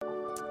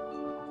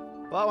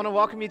Well, I want to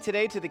welcome you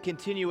today to the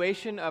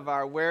continuation of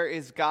our Where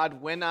is God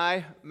When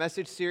I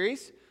message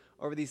series.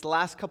 Over these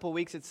last couple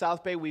weeks at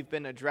South Bay, we've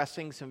been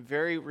addressing some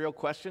very real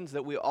questions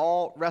that we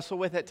all wrestle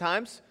with at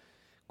times.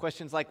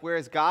 Questions like, where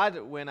is God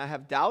when I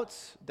have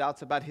doubts?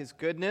 Doubts about His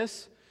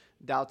goodness,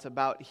 doubts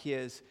about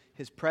His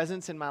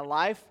presence in my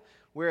life.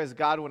 Where is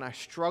God when I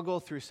struggle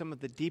through some of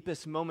the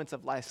deepest moments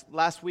of life?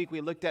 Last week we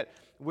looked at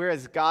where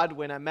is God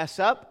when I mess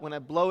up, when I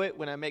blow it,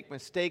 when I make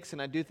mistakes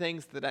and I do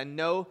things that I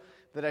know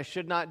that I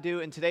should not do.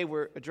 And today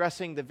we're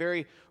addressing the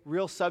very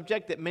real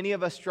subject that many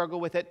of us struggle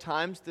with at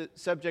times, the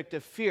subject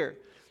of fear.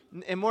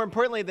 And more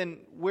importantly than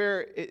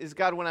where is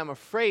God when I'm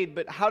afraid,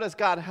 but how does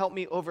God help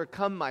me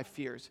overcome my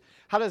fears?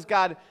 How does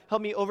God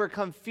help me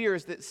overcome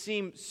fears that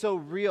seem so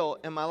real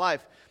in my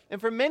life? And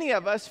for many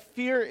of us,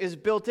 fear is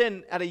built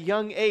in at a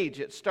young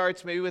age. It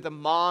starts maybe with a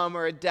mom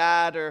or a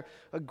dad or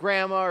a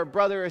grandma or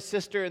brother or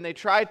sister, and they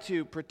try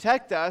to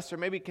protect us or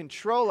maybe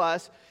control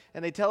us,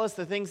 and they tell us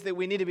the things that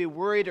we need to be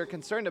worried or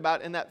concerned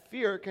about, and that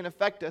fear can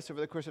affect us over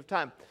the course of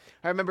time.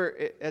 I remember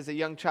as a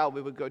young child,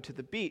 we would go to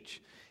the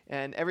beach,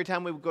 and every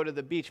time we would go to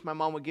the beach, my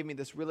mom would give me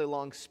this really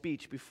long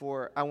speech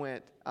before I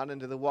went out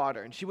into the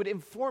water, and she would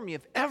inform me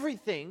of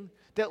everything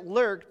that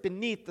lurked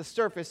beneath the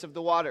surface of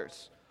the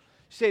waters.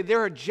 Say there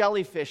are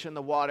jellyfish in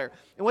the water,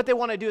 and what they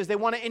want to do is they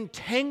want to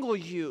entangle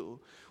you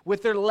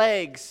with their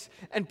legs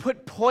and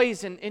put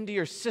poison into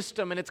your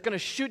system, and it's going to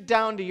shoot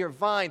down to your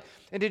vine.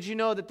 And did you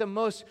know that the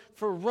most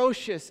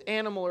ferocious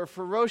animal, or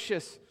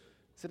ferocious,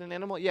 is it an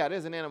animal? Yeah, it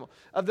is an animal,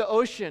 of the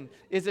ocean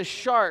is a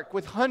shark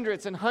with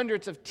hundreds and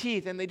hundreds of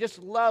teeth, and they just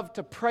love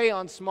to prey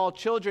on small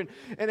children,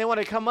 and they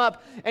want to come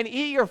up and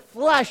eat your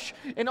flesh,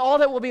 and all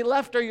that will be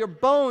left are your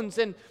bones.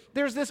 And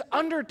there's this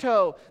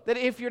undertow that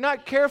if you're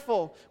not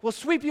careful will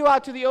sweep you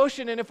out to the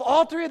ocean, and if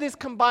all three of these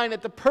combine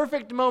at the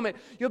perfect moment,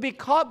 you'll be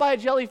caught by a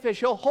jellyfish.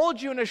 He'll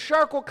hold you, and a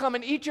shark will come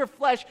and eat your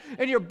flesh,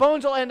 and your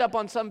bones will end up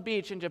on some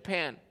beach in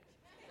Japan.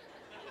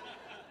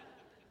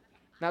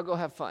 Now go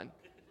have fun.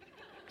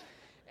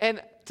 And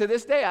to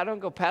this day, I don't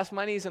go past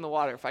my knees in the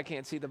water if I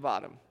can't see the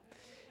bottom.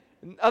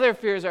 And other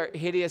fears are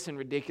hideous and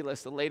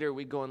ridiculous. The later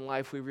we go in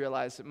life, we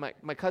realize that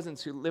my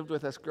cousins who lived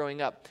with us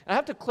growing up, and I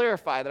have to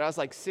clarify that I was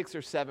like 6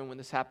 or 7 when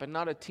this happened,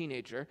 not a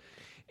teenager.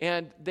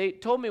 And they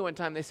told me one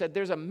time, they said,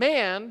 there's a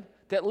man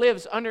that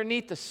lives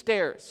underneath the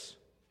stairs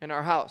in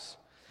our house.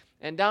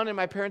 And down in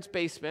my parents'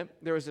 basement,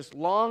 there was this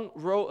long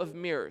row of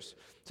mirrors.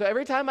 So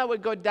every time I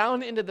would go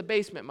down into the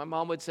basement, my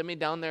mom would send me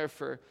down there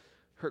for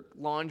her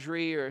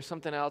laundry or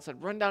something else. I'd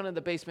run down in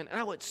the basement, and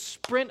I would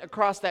sprint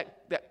across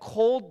that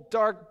cold,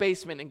 dark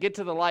basement and get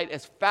to the light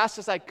as fast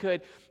as I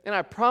could. And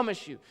I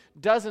promise you,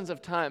 dozens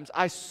of times,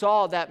 I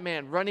saw that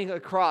man running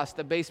across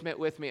the basement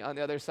with me on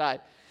the other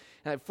side.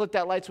 And I'd flip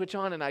that light switch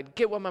on, and I'd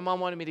get what my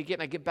mom wanted me to get,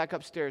 and I'd get back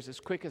upstairs as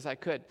quick as I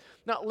could.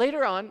 Now,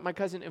 later on, my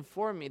cousin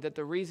informed me that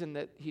the reason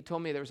that he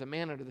told me there was a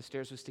man under the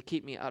stairs was to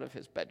keep me out of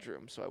his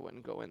bedroom so I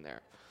wouldn't go in there.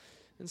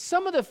 And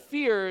some of the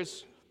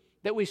fears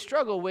that we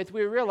struggle with,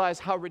 we realize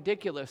how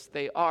ridiculous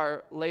they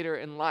are later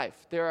in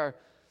life. There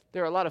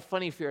are a lot of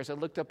funny fears. I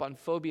looked up on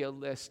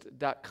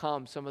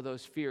phobialist.com some of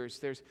those fears.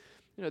 There's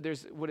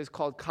what is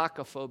called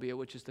cacophobia,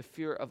 which is the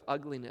fear of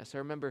ugliness. I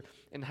remember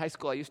in high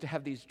school I used to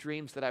have these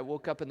dreams that I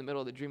woke up in the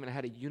middle of the dream and I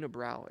had a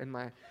unibrow in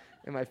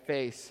my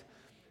face.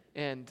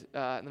 And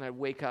then I'd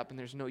wake up and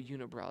there's no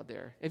unibrow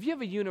there. If you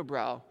have a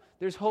unibrow,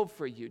 there's hope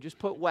for you. Just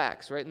put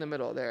wax right in the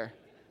middle there.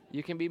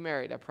 You can be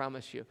married, I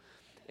promise you.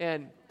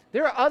 And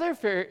there are other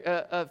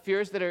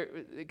fears that are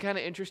kind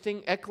of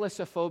interesting.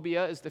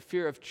 Ecclesiophobia is the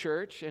fear of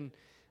church, and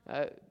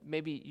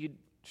maybe you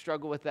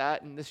struggle with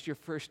that, and this is your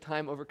first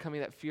time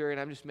overcoming that fear, and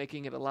I'm just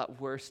making it a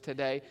lot worse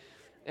today.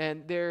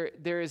 And there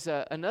is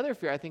another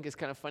fear I think is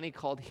kind of funny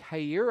called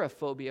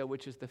hierophobia,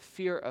 which is the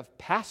fear of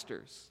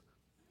pastors.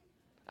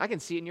 I can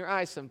see it in your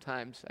eyes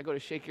sometimes. I go to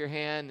shake your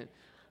hand, and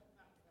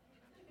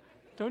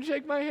don't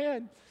shake my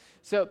hand.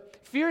 So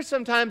fears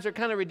sometimes are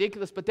kind of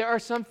ridiculous, but there are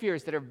some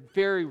fears that are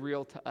very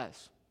real to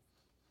us.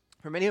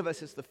 For many of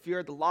us, it's the fear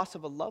of the loss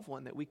of a loved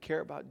one that we care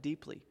about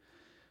deeply.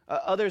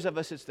 Others of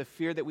us, it's the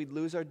fear that we'd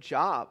lose our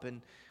job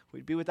and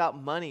we'd be without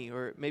money.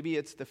 Or maybe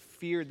it's the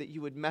fear that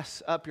you would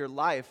mess up your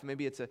life.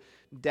 Maybe it's a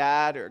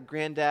dad or a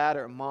granddad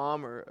or a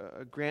mom or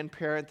a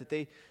grandparent that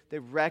they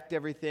wrecked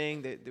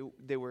everything.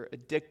 They were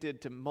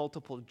addicted to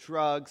multiple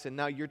drugs, and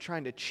now you're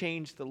trying to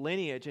change the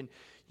lineage, and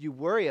you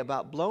worry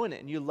about blowing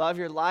it. And you love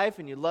your life,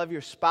 and you love your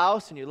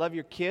spouse, and you love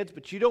your kids,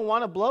 but you don't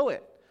want to blow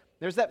it.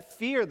 There's that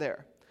fear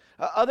there.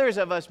 Others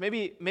of us,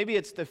 maybe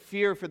it's the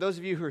fear for those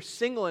of you who are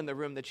single in the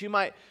room that you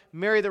might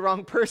marry the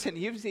wrong person.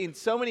 You've seen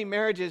so many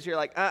marriages, you're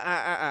like,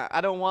 I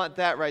don't want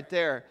that right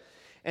there.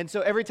 And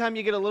so every time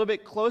you get a little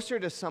bit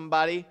closer to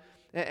somebody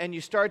and you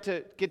start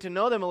to get to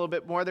know them a little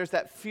bit more, there's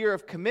that fear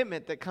of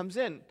commitment that comes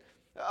in.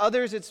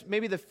 Others, it's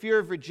maybe the fear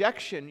of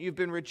rejection. You've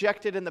been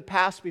rejected in the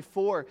past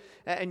before,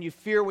 and you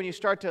fear when you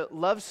start to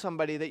love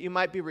somebody that you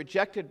might be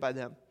rejected by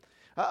them.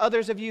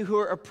 Others of you who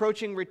are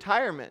approaching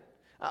retirement,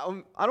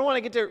 I don't want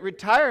to get to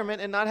retirement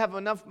and not have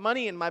enough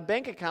money in my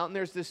bank account, and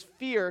there's this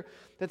fear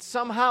that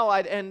somehow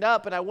I'd end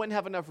up and I wouldn't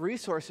have enough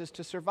resources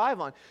to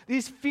survive on.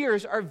 These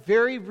fears are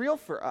very real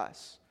for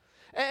us.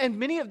 And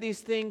many of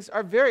these things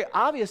are very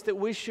obvious that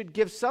we should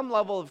give some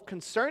level of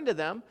concern to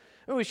them.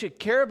 We should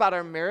care about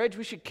our marriage.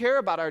 We should care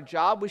about our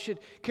job. We should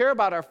care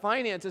about our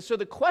finances. So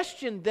the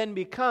question then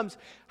becomes,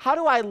 how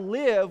do I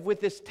live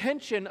with this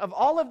tension of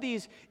all of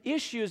these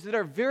issues that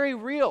are very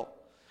real?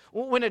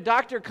 When a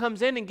doctor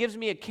comes in and gives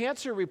me a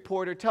cancer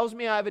report or tells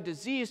me I have a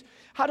disease,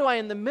 how do I,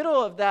 in the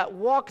middle of that,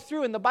 walk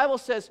through? And the Bible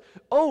says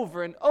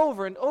over and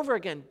over and over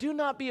again, do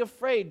not be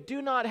afraid,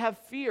 do not have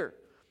fear,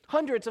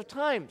 hundreds of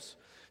times.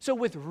 So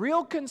with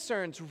real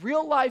concerns,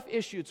 real life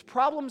issues,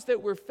 problems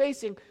that we're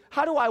facing,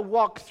 how do I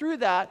walk through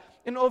that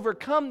and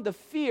overcome the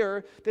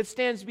fear that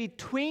stands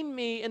between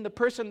me and the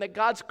person that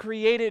God's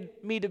created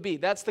me to be?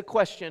 That's the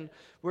question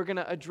we're going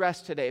to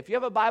address today. If you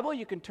have a Bible,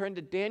 you can turn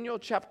to Daniel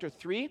chapter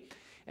 3.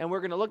 And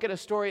we're going to look at a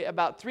story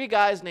about three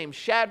guys named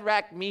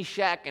Shadrach,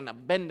 Meshach, and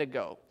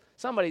Abednego.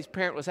 Somebody's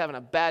parent was having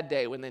a bad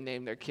day when they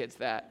named their kids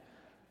that.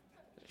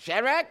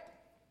 Shadrach,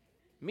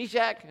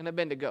 Meshach, and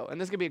Abednego. And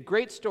this is going to be a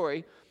great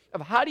story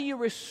of how do you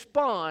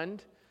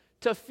respond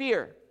to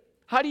fear?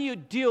 How do you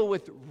deal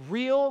with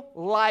real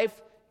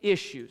life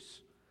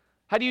issues?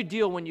 How do you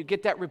deal when you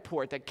get that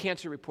report, that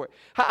cancer report?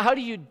 How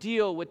do you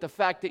deal with the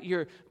fact that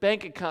your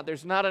bank account,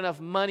 there's not enough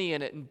money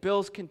in it and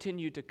bills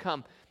continue to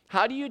come?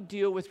 How do you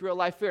deal with real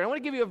life fear? I want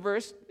to give you a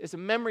verse. It's a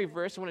memory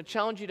verse. I want to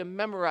challenge you to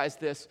memorize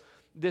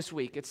this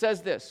week. It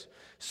says this: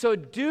 so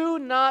do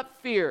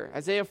not fear.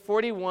 Isaiah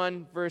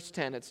 41, verse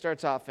 10. It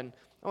starts off, and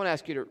I want to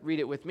ask you to read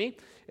it with me.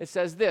 It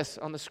says this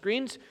on the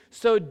screens: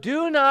 so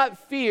do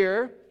not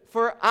fear,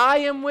 for I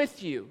am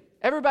with you.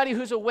 Everybody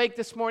who's awake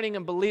this morning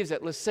and believes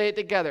it, let's say it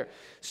together.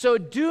 So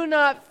do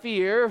not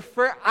fear,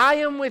 for I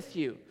am with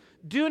you.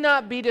 Do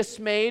not be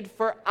dismayed,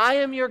 for I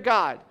am your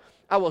God.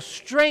 I will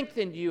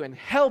strengthen you and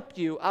help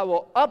you. I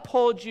will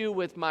uphold you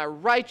with my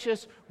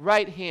righteous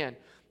right hand.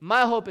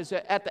 My hope is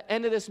that at the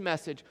end of this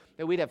message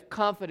that we'd have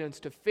confidence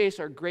to face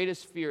our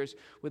greatest fears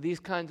with these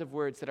kinds of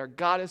words, that our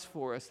God is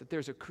for us, that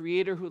there's a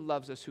creator who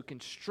loves us, who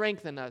can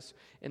strengthen us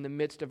in the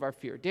midst of our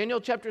fear. Daniel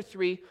chapter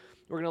 3,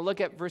 we're going to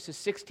look at verses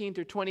 16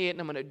 through 28,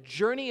 and I'm going to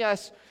journey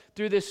us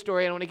through this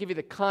story, and I want to give you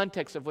the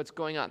context of what's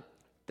going on.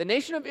 The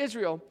nation of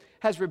Israel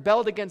has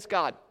rebelled against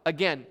God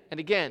again and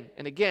again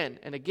and again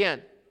and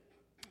again.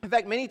 In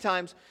fact, many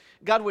times,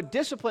 God would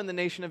discipline the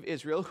nation of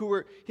Israel, who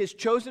were his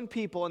chosen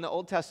people in the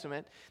Old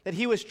Testament, that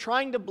he was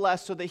trying to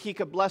bless so that he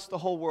could bless the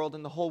whole world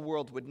and the whole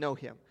world would know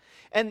him.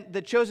 And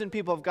the chosen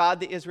people of God,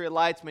 the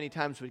Israelites, many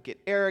times would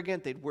get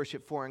arrogant. They'd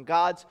worship foreign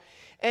gods.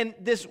 And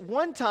this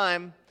one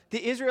time,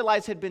 the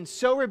Israelites had been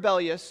so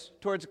rebellious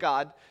towards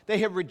God, they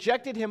had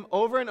rejected him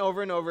over and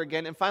over and over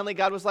again. And finally,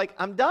 God was like,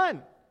 I'm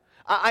done.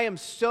 I am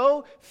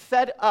so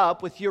fed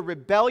up with your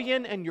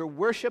rebellion and your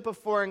worship of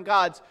foreign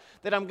gods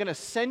that I'm going to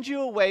send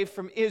you away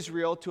from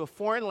Israel to a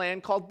foreign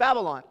land called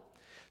Babylon.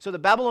 So the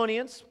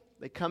Babylonians,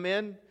 they come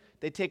in,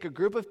 they take a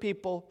group of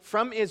people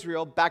from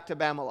Israel back to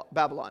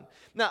Babylon.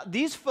 Now,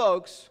 these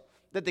folks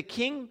that the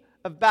king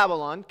of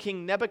Babylon,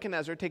 King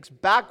Nebuchadnezzar, takes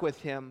back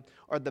with him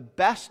are the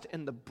best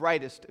and the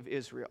brightest of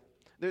Israel.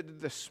 They're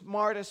the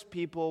smartest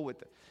people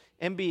with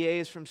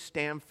MBAs from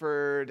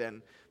Stanford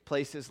and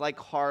places like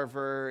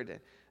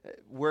Harvard,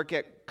 work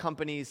at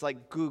companies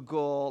like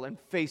Google and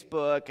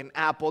Facebook and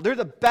Apple. They're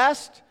the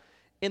best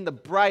and the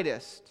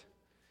brightest.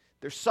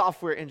 They're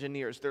software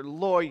engineers, they're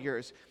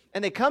lawyers.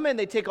 And they come in,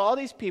 they take all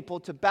these people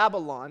to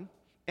Babylon,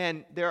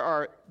 and there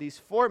are these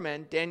four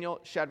men,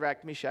 Daniel,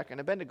 Shadrach, Meshach, and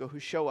Abednego, who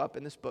show up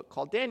in this book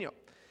called Daniel.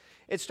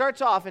 It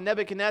starts off in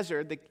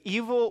Nebuchadnezzar, the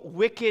evil,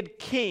 wicked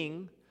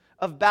king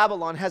of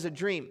Babylon, has a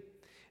dream,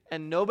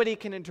 and nobody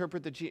can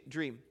interpret the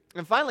dream.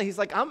 And finally, he's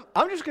like, I'm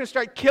just going to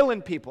start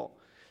killing people.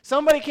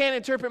 Somebody can't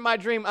interpret my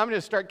dream, I'm going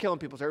to start killing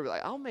people. So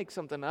everybody's like, I'll make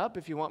something up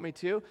if you want me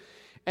to.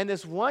 And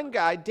this one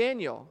guy,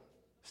 Daniel,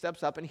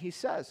 steps up and he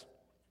says,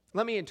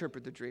 let me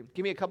interpret the dream.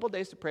 Give me a couple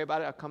days to pray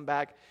about it. I'll come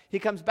back. He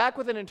comes back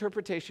with an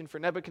interpretation for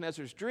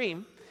Nebuchadnezzar's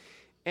dream.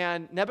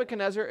 And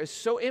Nebuchadnezzar is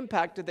so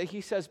impacted that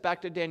he says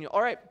back to Daniel,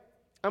 all right,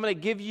 I'm going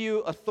to give you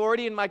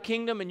authority in my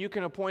kingdom, and you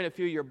can appoint a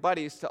few of your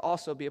buddies to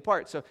also be a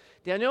part. So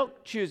Daniel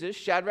chooses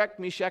Shadrach,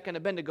 Meshach, and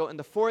Abednego. And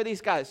the four of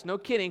these guys, no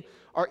kidding,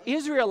 are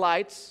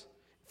Israelites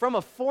from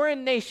a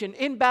foreign nation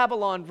in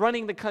Babylon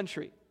running the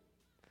country.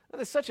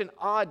 That's such an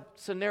odd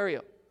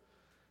scenario.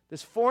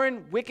 This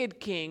foreign, wicked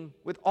king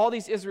with all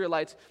these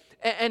Israelites.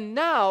 And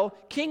now,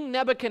 King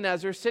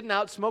Nebuchadnezzar sitting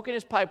out smoking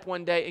his pipe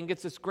one day and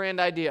gets this grand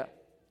idea.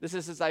 This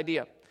is his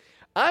idea.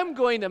 I'm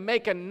going to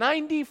make a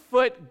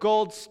 90-foot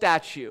gold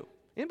statue.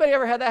 Anybody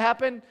ever had that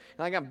happen?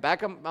 Like I'm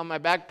back on my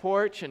back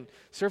porch and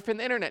surfing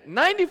the internet.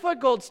 90-foot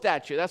gold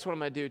statue. That's what I'm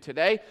going to do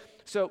today.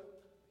 So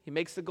he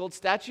makes the gold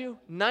statue,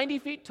 90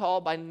 feet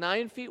tall by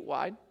 9 feet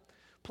wide,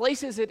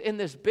 places it in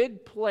this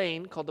big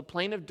plain called the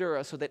Plain of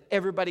Dura so that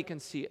everybody can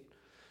see it.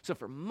 So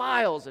for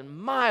miles and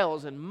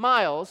miles and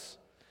miles,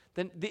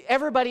 then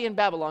everybody in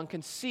Babylon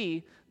can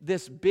see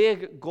this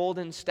big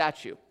golden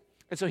statue.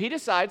 And so he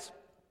decides,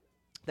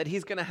 that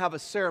he's going to have a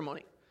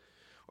ceremony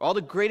where all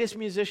the greatest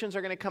musicians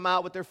are going to come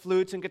out with their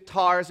flutes and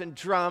guitars and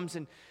drums,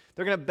 and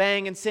they're going to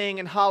bang and sing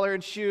and holler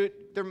and shoot,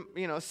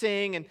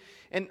 sing.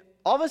 And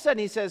all of a sudden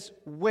he says,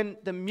 when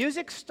the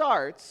music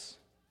starts,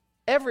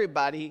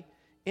 everybody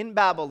in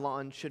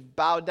Babylon should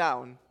bow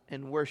down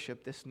and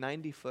worship this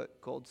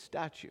 90-foot gold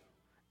statue.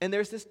 And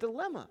there's this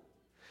dilemma.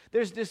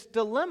 There's this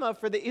dilemma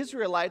for the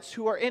Israelites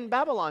who are in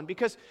Babylon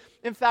because,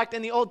 in fact,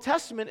 in the Old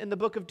Testament, in the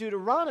book of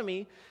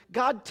Deuteronomy,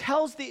 God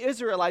tells the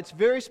Israelites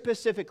very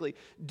specifically,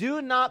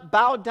 do not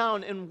bow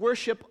down and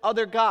worship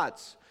other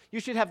gods. You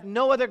should have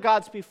no other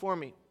gods before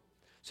me.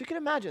 So you can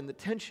imagine the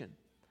tension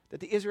that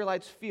the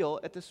Israelites feel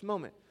at this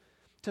moment.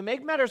 To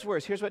make matters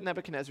worse, here's what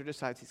Nebuchadnezzar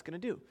decides he's going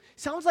to do.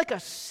 Sounds like a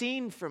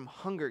scene from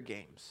Hunger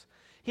Games.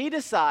 He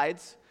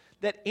decides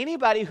that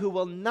anybody who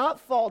will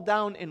not fall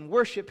down and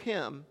worship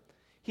him,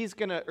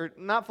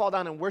 not fall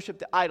down and worship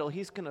the idol,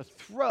 he's going to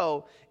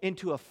throw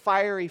into a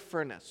fiery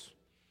furnace.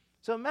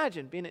 So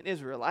imagine being an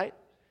Israelite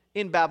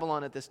in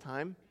Babylon at this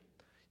time.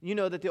 You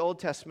know that the Old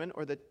Testament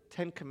or the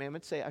Ten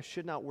Commandments say, I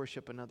should not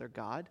worship another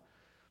God.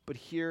 But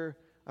here,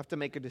 I have to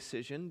make a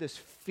decision. This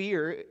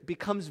fear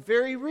becomes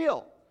very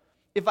real.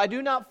 If I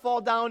do not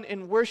fall down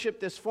and worship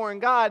this foreign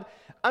god,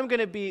 I'm going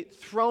to be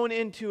thrown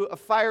into a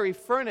fiery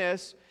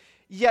furnace.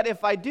 Yet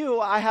if I do,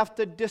 I have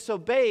to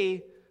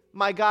disobey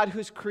my God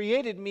who's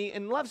created me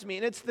and loves me.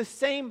 And it's the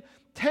same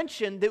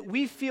tension that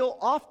we feel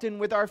often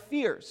with our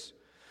fears.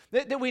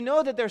 That we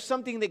know that there's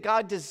something that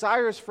God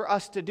desires for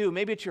us to do.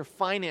 Maybe it's your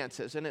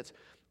finances, and it's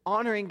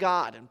honoring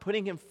God and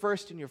putting him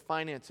first in your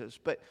finances.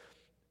 But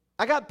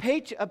I got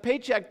a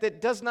paycheck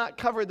that does not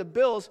cover the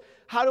bills.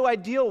 How do I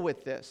deal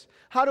with this?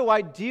 How do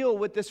I deal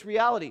with this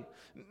reality?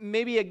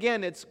 Maybe,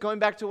 again, it's going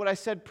back to what I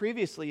said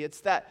previously.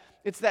 It's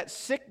that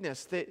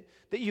sickness that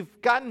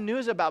you've gotten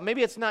news about.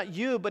 Maybe it's not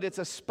you, but it's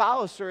a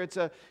spouse, or it's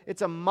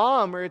a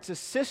mom, or it's a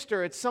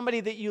sister. It's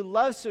somebody that you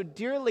love so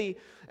dearly,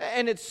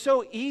 and it's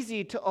so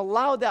easy to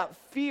allow that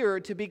fear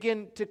to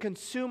begin to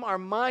consume our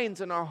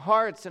minds and our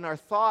hearts and our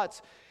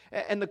thoughts.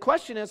 And the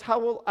question is, how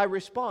will I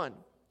respond?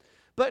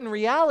 But in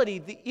reality,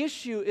 the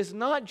issue is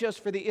not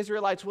just for the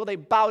Israelites, will they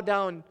bow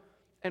down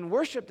and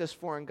worship this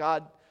foreign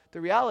god?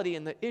 The reality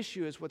and the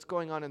issue is what's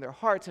going on in their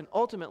hearts, and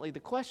ultimately the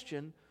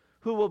question,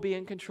 who will be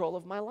in control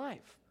of my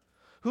life?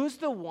 Who's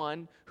the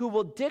one who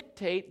will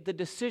dictate the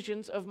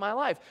decisions of my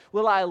life?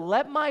 Will I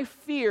let my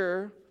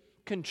fear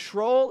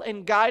control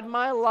and guide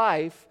my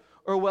life,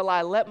 or will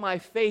I let my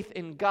faith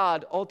in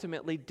God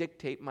ultimately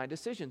dictate my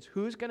decisions?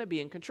 Who's going to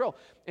be in control?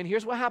 And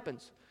here's what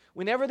happens.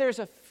 Whenever there's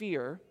a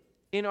fear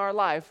in our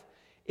life,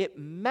 it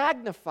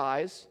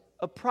magnifies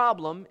a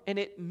problem and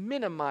it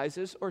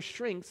minimizes or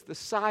shrinks the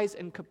size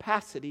and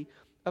capacity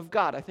of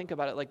God. I think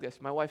about it like this.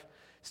 My wife,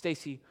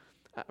 Stacy,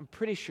 I'm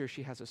pretty sure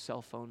she has a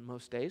cell phone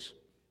most days.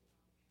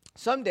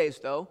 Some days,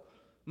 though,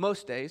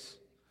 most days,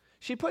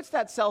 she puts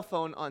that cell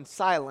phone on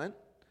silent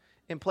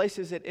and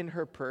places it in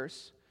her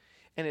purse,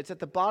 and it's at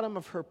the bottom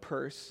of her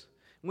purse.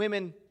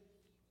 Women,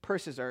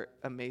 purses are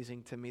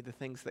amazing to me, the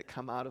things that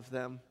come out of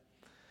them.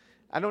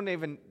 I don't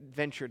even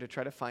venture to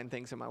try to find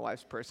things in my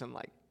wife's purse. I'm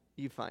like,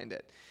 you find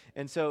it.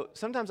 And so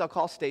sometimes I'll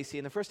call Stacy,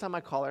 and the first time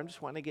I call her, I'm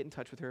just wanting to get in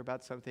touch with her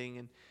about something,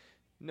 and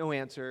no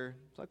answer.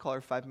 So I call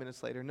her 5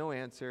 minutes later, no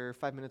answer.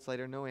 5 minutes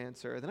later, no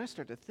answer. Then I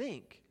start to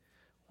think,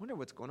 wonder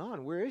what's going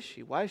on. Where is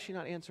she? Why is she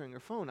not answering her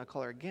phone? I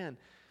call her again,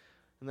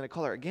 and then I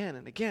call her again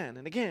and again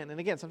and again and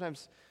again.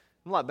 Sometimes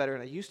I'm a lot better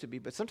than I used to be,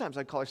 but sometimes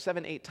I call her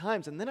 7, 8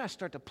 times, and then I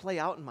start to play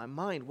out in my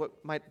mind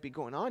what might be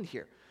going on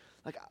here.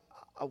 Like,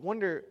 I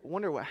wonder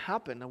what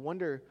happened. I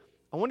wonder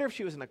if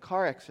she was in a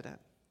car accident.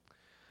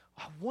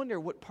 I wonder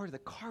what part of the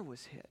car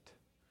was hit.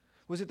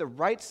 Was it the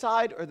right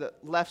side or the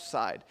left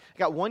side? I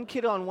got one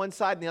kid on one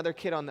side and the other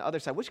kid on the other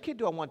side. Which kid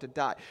do I want to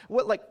die?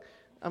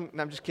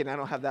 I'm just kidding. I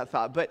don't have that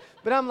thought. But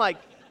I'm like,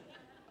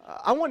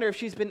 I wonder if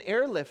she's been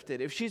airlifted,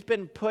 if she's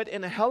been put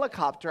in a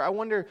helicopter. I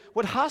wonder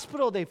what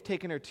hospital they've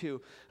taken her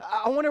to.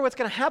 I wonder what's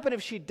going to happen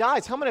if she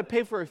dies. How am I going to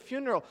pay for her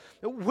funeral?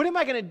 What am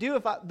I going to do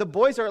if the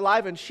boys are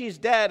alive and she's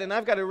dead and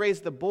I've got to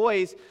raise the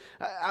boys?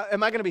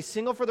 Am I going to be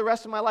single for the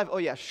rest of my life? Oh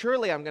yeah,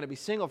 surely I'm going to be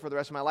single for the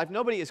rest of my life.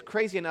 Nobody is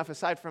crazy enough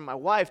aside from my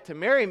wife to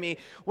marry me.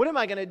 What am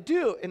I going to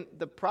do? And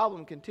the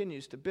problem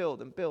continues to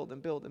build and build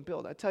and build and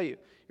build. I tell you,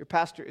 your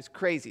pastor is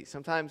crazy.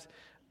 Sometimes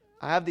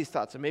I have these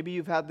thoughts, and maybe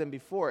you've had them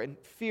before, and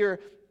fear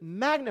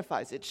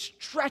magnifies, it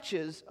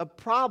stretches a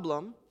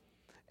problem,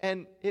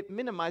 and it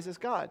minimizes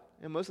God.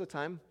 And most of the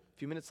time, a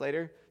few minutes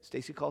later,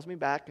 Stacy calls me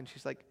back, and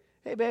she's like,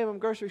 hey, babe, I'm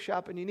grocery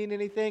shopping. You need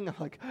anything? I'm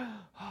like, oh,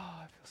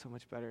 I feel so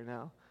much better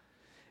now.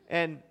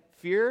 And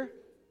fear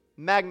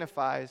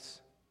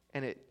magnifies,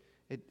 and it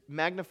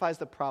magnifies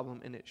the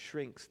problem, and it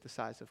shrinks the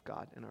size of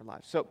God in our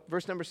lives. So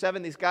verse number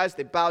 7, these guys,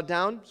 they bowed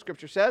down,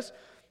 Scripture says,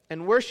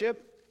 and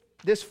worship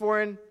this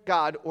foreign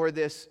god or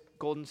this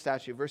golden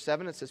statue. Verse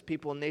 7, it says,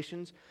 people and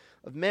nations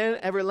of men,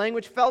 every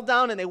language fell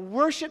down, and they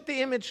worshiped the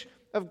image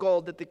of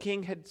gold that the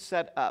king had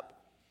set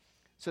up.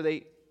 So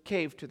they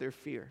caved to their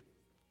fear.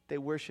 They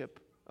worship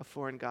a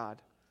foreign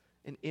god,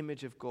 an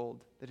image of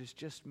gold that is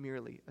just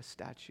merely a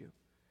statue.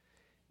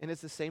 And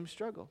it's the same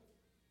struggle.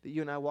 that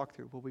you and I walk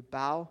through. Will we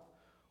bow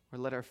or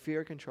let our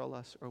fear control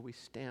us, or we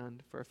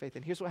stand for our faith?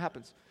 And here's what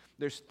happens.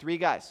 There's 3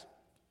 guys.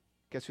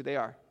 Guess who they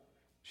are?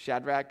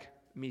 Shadrach,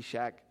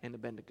 Meshach, and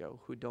Abednego,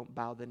 who don't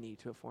bow the knee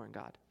to a foreign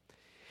god.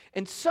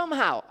 And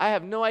somehow, I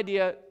have no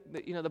idea,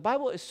 the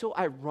Bible is so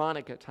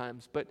ironic at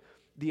times, but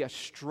the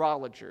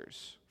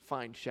astrologers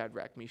find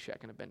Shadrach, Meshach,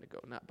 and Abednego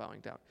not bowing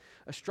down.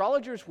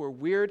 Astrologers were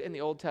weird in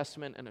the Old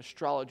Testament, and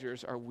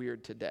astrologers are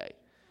weird today.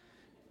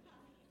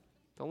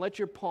 Don't let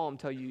your palm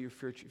tell you your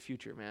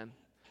future, man.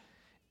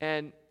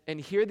 And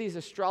here these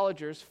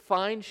astrologers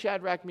find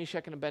Shadrach,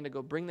 Meshach, and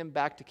Abednego, bring them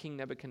back to King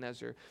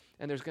Nebuchadnezzar,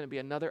 and there's going to be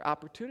another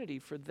opportunity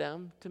for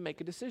them to make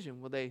a decision.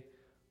 Will they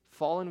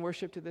fall in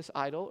worship to this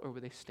idol, or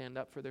will they stand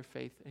up for their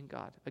faith in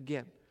God?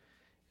 Again,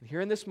 and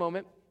here in this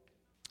moment,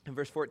 in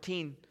verse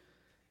 14,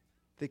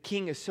 the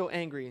king is so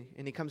angry,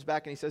 and he comes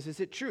back and he says, is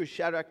it true,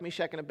 Shadrach,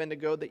 Meshach, and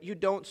Abednego, that you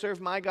don't serve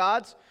my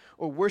gods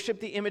or worship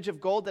the image of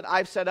gold that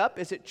I've set up?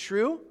 Is it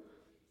true?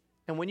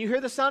 And when you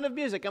hear the sound of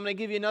music, I'm going to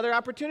give you another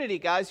opportunity,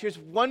 guys. Here's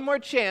one more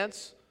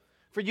chance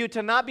for you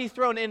to not be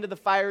thrown into the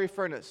fiery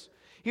furnace.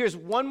 Here's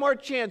one more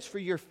chance for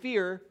your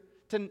fear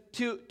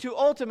to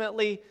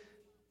ultimately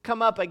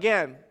come up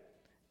again.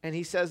 And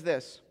he says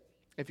this,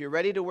 if you're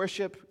ready to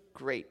worship,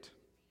 great.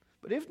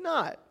 But if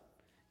not,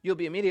 you'll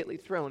be immediately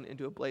thrown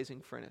into a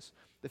blazing furnace.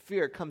 The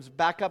fear comes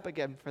back up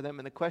again for them,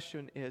 and the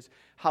question is,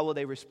 how will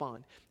they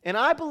respond? And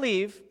I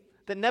believe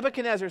that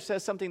Nebuchadnezzar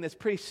says something that's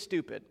pretty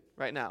stupid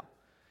right now.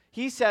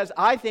 He says,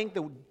 I think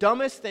the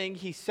dumbest thing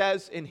he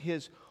says in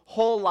his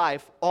whole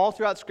life, all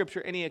throughout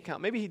Scripture, any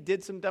account. Maybe he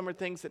did some dumber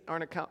things that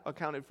aren't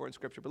accounted for in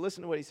Scripture, but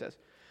listen to what he says.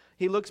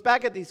 He looks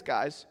back at these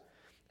guys,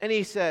 and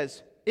he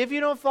says, if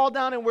you don't fall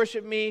down and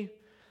worship me,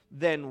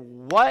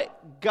 then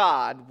what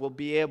God will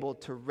be able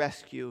to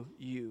rescue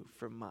you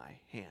from my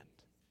hand?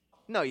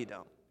 No, you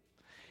don't.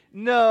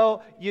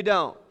 No, you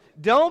don't.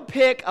 Don't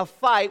pick a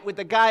fight with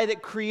the guy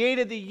that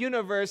created the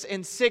universe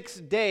in 6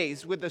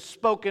 days with a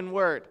spoken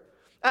word.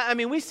 I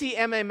mean, we see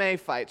MMA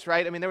fights,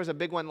 right? I mean, there was a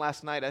big one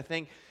last night, I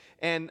think.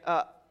 And,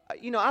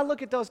 I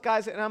look at those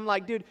guys and I'm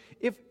like, dude,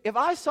 if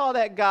I saw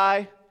that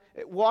guy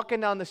walking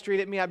down the street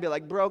at me, I'd be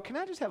like, bro, can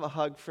I just have a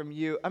hug from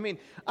you? I mean,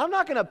 I'm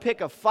not going to pick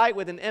a fight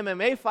with an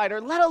MMA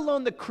fighter, let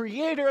alone the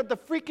creator of the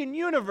freaking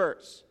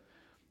universe.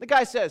 The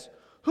guy says,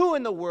 who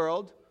in the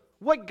world,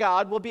 what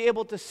God will be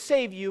able to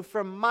save you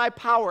from my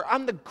power?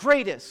 I'm the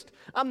greatest.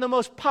 I'm the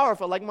most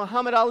powerful. Like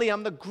Muhammad Ali,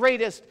 I'm the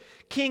greatest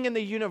king in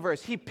the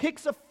universe. He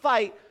picks a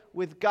fight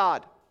with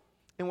God.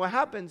 And what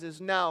happens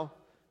is now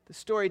the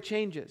story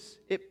changes.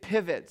 It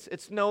pivots.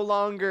 It's no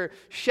longer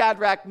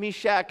Shadrach,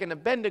 Meshach, and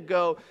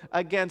Abednego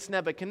against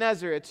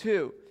Nebuchadnezzar. It's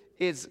who?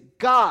 It's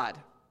God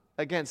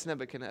against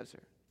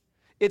Nebuchadnezzar.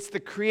 It's the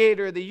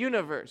creator of the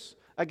universe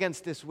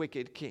against this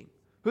wicked king.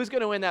 Who's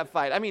going to win that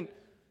fight? I mean,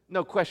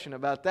 no question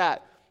about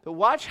that. But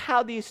watch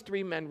how these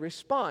 3 men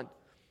respond.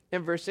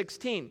 In verse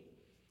 16,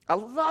 I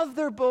love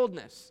their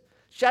boldness.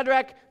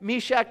 Shadrach,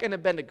 Meshach, and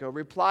Abednego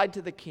replied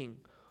to the king,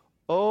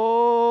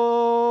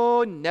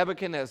 "Oh,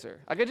 Nebuchadnezzar."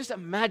 I could just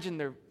imagine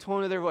the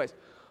tone of their voice.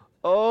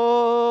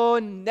 "Oh,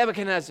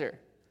 Nebuchadnezzar,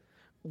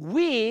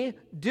 we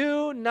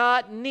do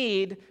not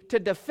need to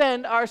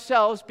defend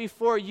ourselves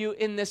before you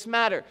in this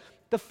matter.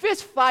 The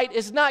fist fight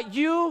is not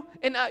you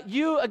and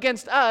you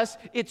against us.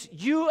 It's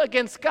you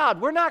against God.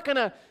 We're not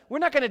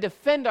gonna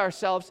defend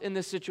ourselves in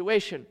this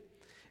situation."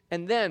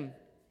 And then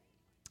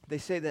they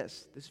say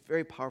this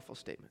very powerful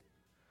statement.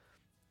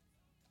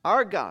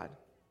 Our God,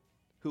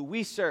 who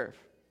we serve,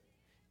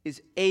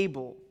 is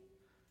able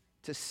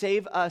to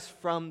save us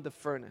from the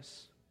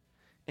furnace,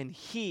 and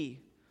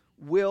he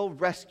will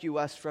rescue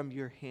us from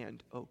your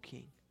hand, O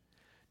king.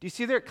 Do you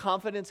see their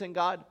confidence in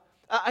God?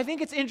 I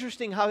think it's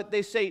interesting how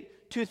they say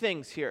 2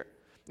 things here.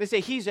 They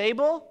say he's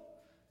able,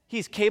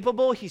 he's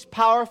capable, he's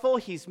powerful,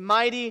 he's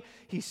mighty,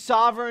 he's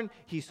sovereign,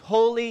 he's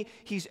holy,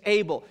 he's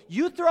able.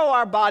 You throw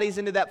our bodies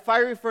into that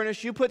fiery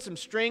furnace, you put some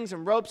strings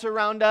and ropes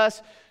around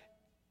us,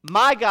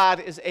 my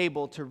God is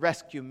able to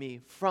rescue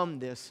me from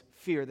this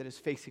fear that is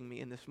facing me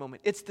in this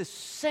moment. It's the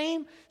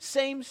same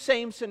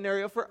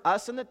scenario for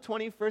us in the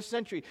 21st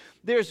century.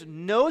 There's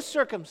no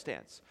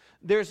circumstance,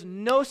 there's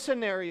no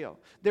scenario,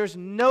 there's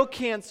no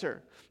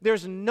cancer,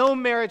 there's no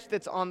marriage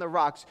that's on the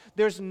rocks,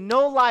 there's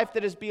no life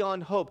that is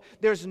beyond hope,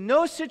 there's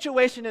no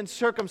situation and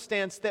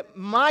circumstance that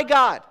my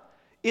God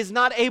is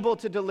not able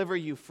to deliver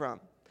you from.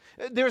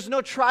 There's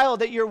no trial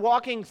that you're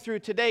walking through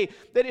today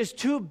that is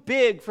too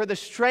big for the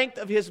strength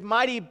of his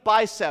mighty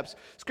biceps.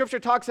 Scripture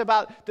talks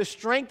about the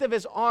strength of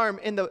his arm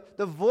and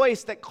the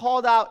voice that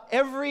called out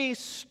every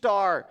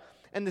star.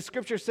 And the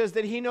scripture says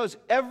that he knows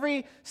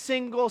every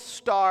single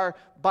star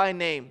by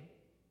name.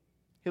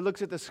 He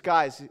looks at the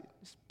skies.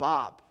 It's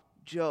Bob,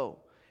 Joe,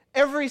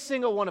 every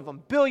single one of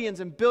them, billions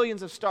and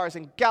billions of stars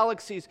and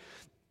galaxies.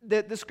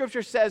 The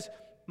scripture says,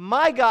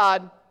 my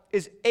God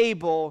is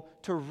able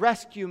to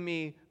rescue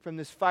me from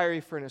this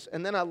fiery furnace.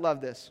 And then I love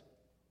this.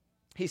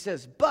 He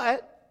says,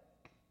 but,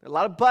 a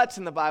lot of buts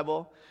in the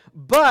Bible,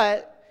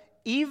 but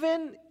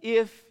even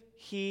if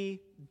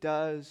he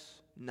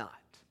does not,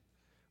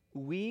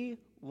 we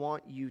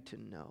want you to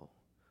know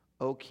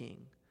O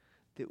king,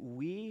 that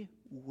we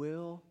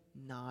will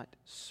not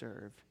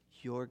serve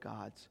your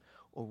gods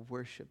or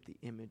worship the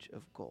image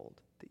of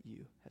gold that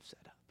you have set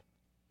up.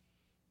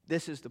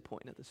 This is the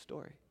point of the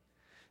story.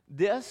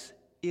 This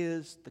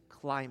is the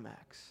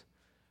climax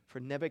for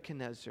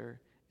Nebuchadnezzar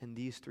and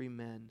these three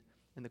men.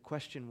 And the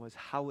question was,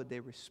 how would they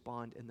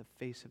respond in the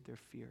face of their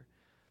fear?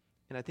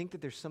 And I think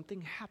that there's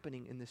something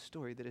happening in this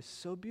story that is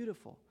so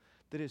beautiful,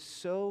 that is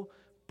so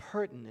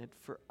pertinent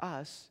for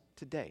us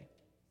today.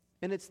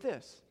 And it's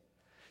this.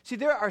 See,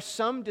 there are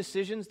some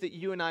decisions that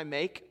you and I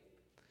make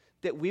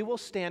that we will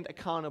stand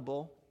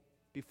accountable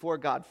before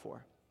God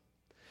for.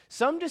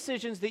 Some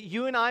decisions that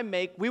you and I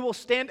make, we will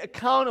stand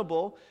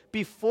accountable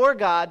before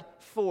God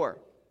for.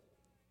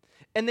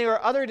 And there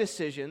are other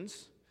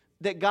decisions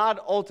that God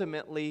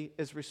ultimately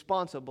is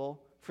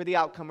responsible for the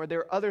outcome, or there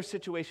are other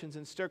situations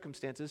and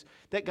circumstances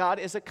that God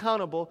is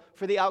accountable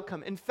for the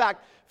outcome. In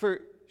fact,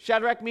 for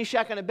Shadrach,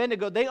 Meshach, and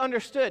Abednego, they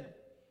understood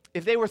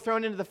if they were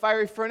thrown into the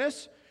fiery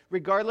furnace,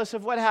 regardless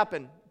of what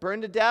happened,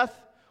 burned to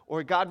death,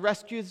 or God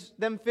rescues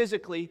them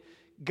physically,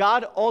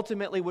 God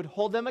ultimately would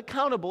hold them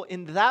accountable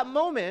in that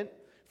moment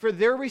for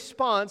their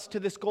response to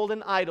this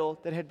golden idol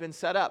that had been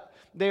set up.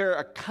 They're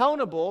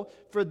accountable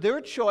for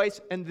their choice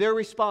and their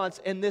response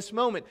in this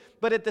moment.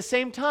 But at the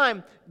same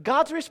time,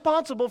 God's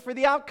responsible for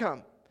the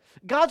outcome.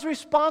 God's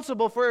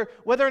responsible for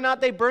whether or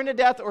not they burn to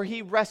death or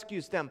he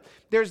rescues them.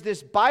 There's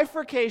this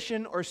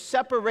bifurcation or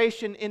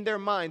separation in their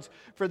minds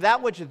for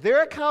that which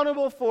they're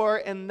accountable for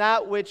and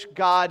that which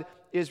God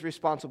is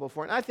responsible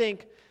for. And I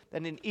think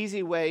that an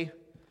easy way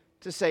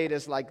to say it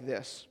is like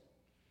this.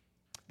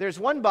 There's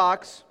one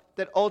box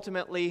that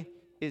ultimately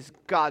is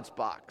God's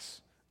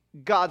box.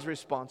 God's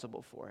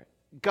responsible for it.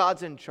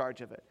 God's in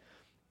charge of it.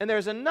 And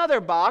there's another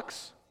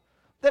box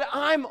that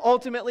I'm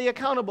ultimately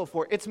accountable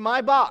for. It's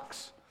my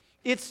box.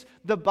 It's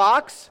the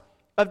box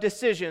of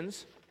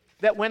decisions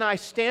that when I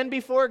stand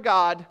before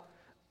God,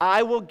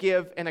 I will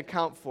give an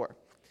account for.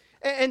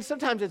 And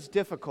sometimes it's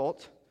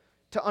difficult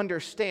to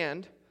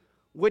understand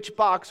which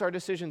box our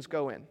decisions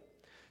go in.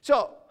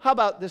 So, how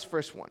about this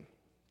first one?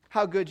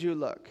 How good you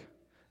look.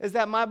 Is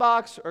that my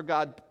box or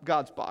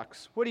God's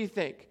box? What do you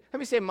think? Let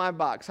me say my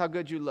box, how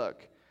good you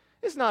look.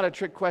 It's not a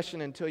trick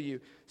question until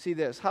you see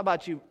this. How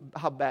about you,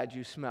 how bad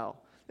you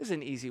smell? This is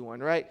an easy one,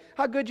 right?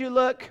 How good you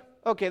look?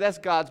 Okay, that's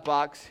God's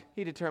box.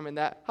 He determined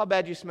that. How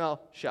bad you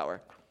smell?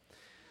 Shower.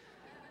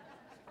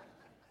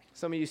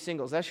 Some of you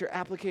singles, that's your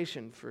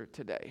application for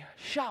today.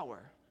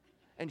 Shower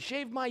and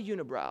shave my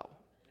unibrow.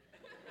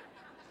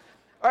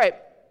 All right,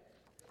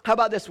 how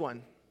about this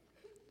one?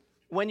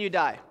 When you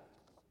die,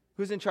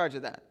 who's in charge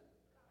of that?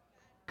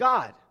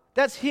 God.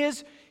 That's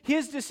his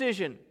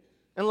decision.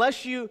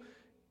 Unless you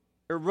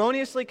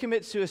erroneously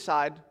commit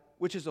suicide,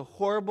 which is a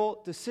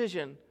horrible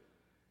decision,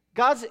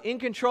 God's in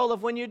control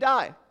of when you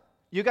die.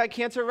 You got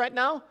cancer right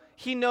now?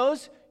 He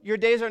knows your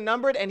days are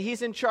numbered and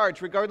he's in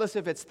charge, regardless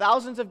if it's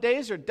thousands of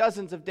days or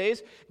dozens of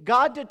days.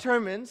 God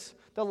determines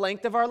the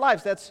length of our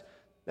lives. That's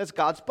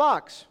God's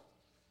box.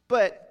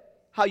 But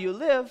how you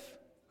live,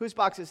 whose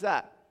box is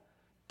that?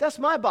 That's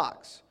my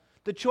box.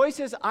 The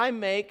choices I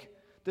make,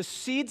 the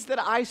seeds that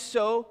I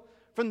sow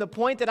from the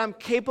point that I'm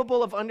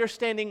capable of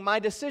understanding my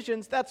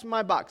decisions, that's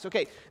my box.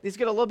 Okay, these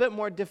get a little bit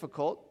more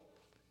difficult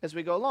as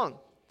we go along.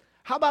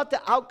 How about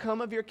the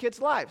outcome of your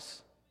kids'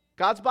 lives?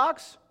 God's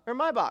box or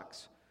my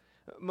box?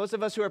 Most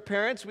of us who are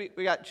parents, we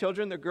got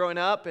children, they're growing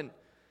up, and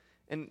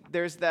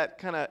there's that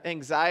kind of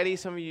anxiety.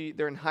 Some of you,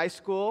 they're in high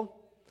school,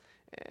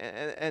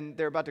 and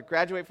they're about to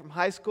graduate from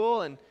high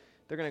school, and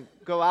they're going to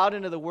go out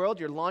into the world.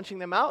 You're launching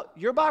them out.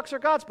 Your box or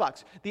God's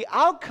box? The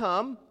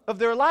outcome of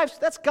their lives,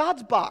 that's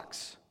God's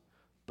box.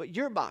 But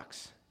your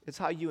box is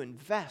how you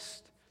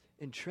invest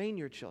and train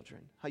your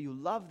children, how you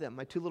love them.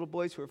 My two little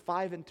boys who are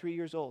 5 and 3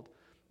 years old,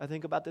 I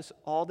think about this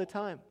all the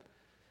time.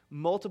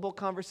 Multiple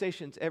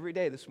conversations every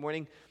day. This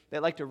morning, they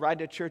like to ride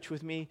to church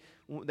with me.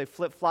 They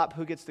flip-flop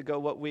who gets to go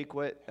what week,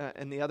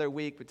 and the other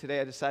week. But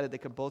today I decided they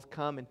could both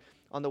come. And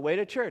on the way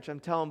to church, I'm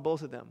telling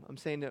both of them. I'm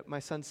saying to my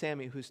son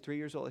Sammy, who's 3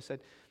 years old, I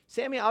said,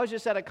 Sammy, I was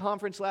just at a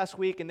conference last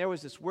week, and there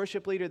was this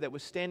worship leader that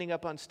was standing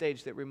up on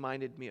stage that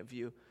reminded me of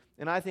you.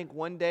 And I think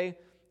one day,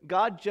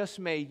 God just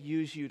may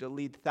use you to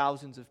lead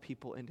thousands of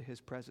people into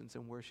his presence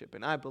and worship.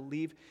 And I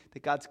believe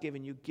that God's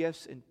given you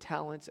gifts and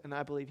talents, and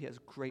I believe he has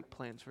great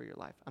plans for your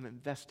life. I'm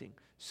investing,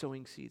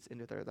 sowing seeds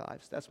into their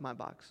lives. That's my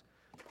box.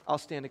 I'll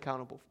stand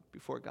accountable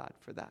before God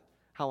for that,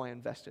 how I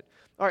invested.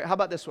 All right, how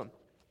about this one?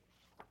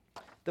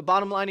 The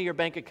bottom line of your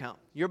bank account.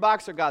 Your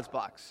box or God's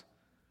box?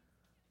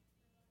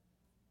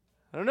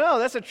 I don't know.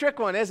 That's a trick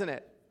one, isn't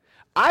it?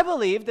 I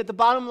believe that the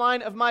bottom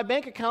line of my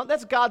bank account,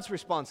 that's God's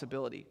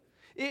responsibility.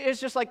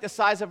 It's just like the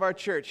size of our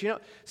church. You know,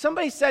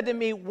 somebody said to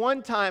me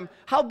one time,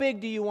 how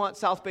big do you want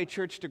South Bay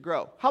Church to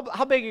grow? How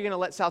big are you going to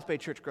let South Bay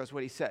Church grow is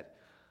what he said.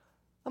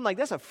 I'm like,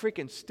 that's a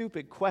freaking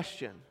stupid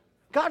question.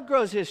 God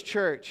grows his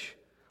church.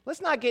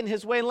 Let's not get in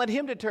his way and let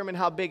him determine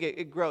how big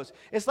it grows.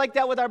 It's like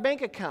that with our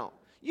bank account.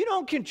 You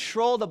don't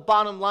control the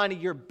bottom line of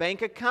your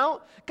bank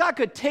account. God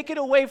could take it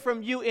away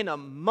from you in a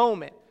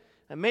moment.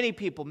 And many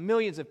people,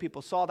 millions of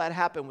people saw that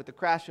happen with the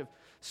crash of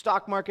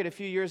stock market a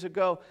few years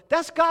ago.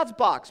 That's God's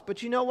box.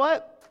 But you know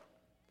what?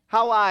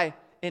 How I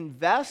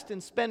invest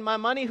and spend my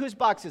money, whose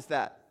box is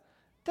that?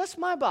 That's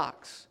my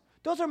box.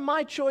 Those are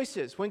my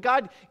choices. When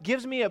God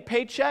gives me a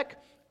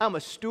paycheck, I'm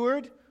a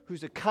steward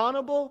who's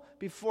accountable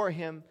before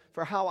him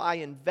for how I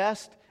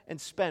invest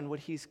and spend what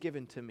he's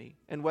given to me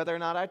and whether or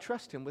not I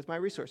trust him with my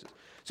resources.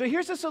 So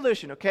here's the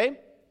solution, okay?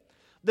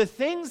 The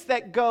things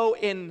that go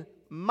in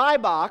my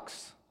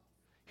box,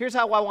 here's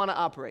how I want to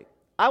operate.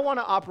 I want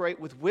to operate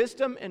with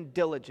wisdom and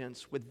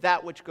diligence with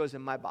that which goes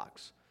in my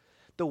box.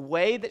 The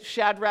way that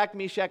Shadrach,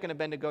 Meshach, and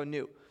Abednego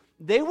knew.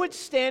 They would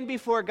stand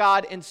before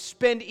God and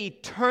spend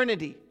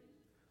eternity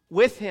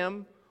with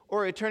him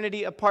or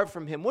eternity apart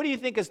from him. What do you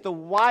think is the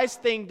wise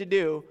thing to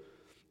do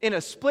in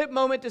a split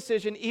moment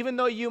decision, even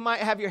though you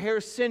might have your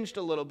hair singed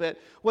a little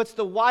bit? What's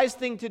the wise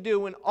thing to do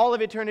when all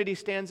of eternity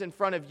stands in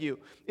front of you?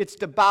 It's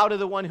to bow to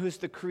the one who's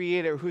the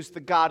creator, who's the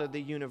God of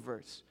the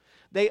universe.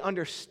 They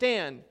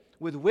understand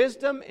with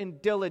wisdom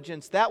and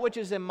diligence that which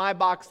is in my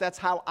box, that's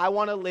how I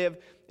want to live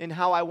and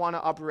how I want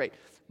to operate.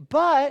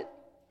 But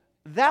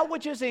that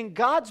which is in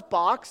God's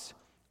box,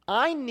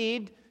 I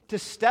need to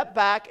step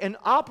back and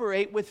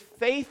operate with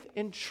faith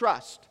and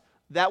trust.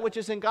 That which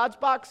is in God's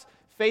box,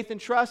 faith and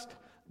trust.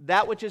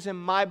 That which is in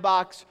my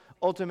box,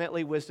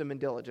 ultimately wisdom and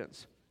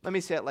diligence. Let me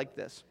say it like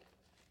this.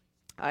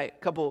 A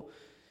couple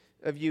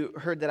of you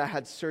heard that I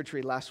had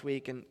surgery last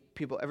week, and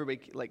everybody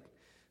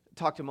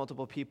talked to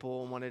multiple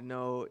people and wanted to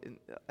know, and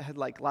I had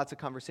lots of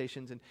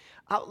conversations. And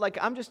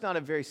I'm just not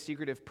a very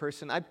secretive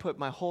person. I'd put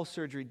my whole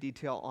surgery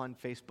detail on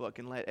Facebook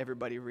and let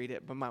everybody read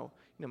it. But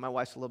my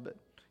wife's a little bit.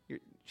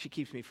 She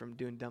keeps me from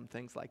doing dumb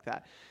things like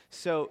that.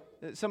 So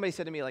somebody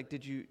said to me,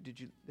 did you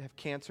have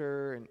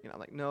cancer? And I'm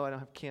like, no, I don't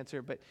have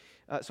cancer. But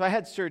so I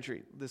had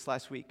surgery this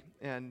last week,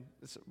 and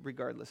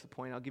regardless of the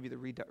point, I'll give you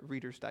the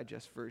Reader's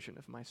Digest version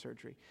of my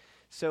surgery.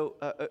 So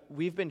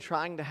we've been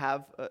trying to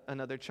have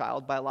another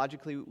child.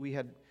 Biologically, we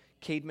had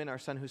Cademan, our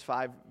son who's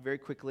 5, very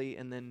quickly,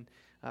 and then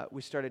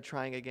we started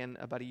trying again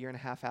about a year and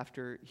a half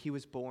after he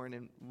was born,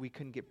 and we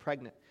couldn't get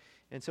pregnant.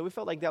 And so we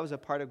felt like that was a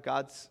part of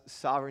God's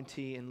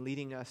sovereignty in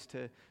leading us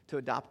to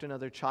adopt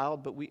another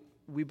child, but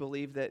we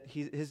believe that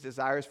his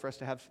desire is for us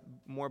to have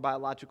more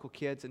biological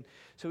kids. And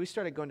so we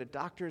started going to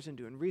doctors and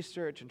doing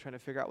research and trying to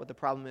figure out what the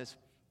problem is.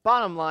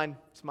 Bottom line,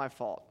 it's my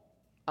fault.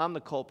 I'm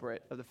the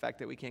culprit of the fact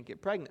that we can't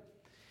get pregnant.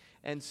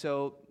 And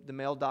so the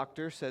male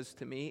doctor says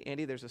to me,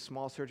 Andy, there's a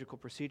small surgical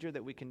procedure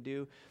that we can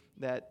do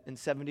that in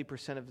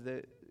 70% of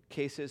the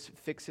cases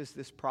fixes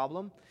this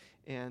problem.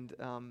 And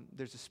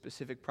there's a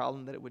specific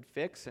problem that it would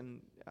fix,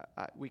 and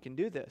we can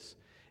do this.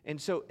 And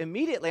so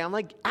immediately I'm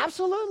like,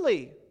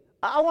 absolutely.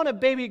 I want a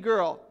baby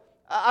girl.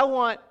 I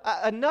want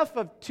enough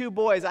of 2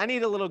 boys. I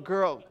need a little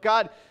girl.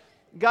 God,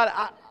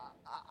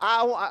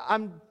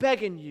 I'm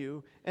begging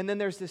you. And then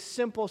there's this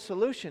simple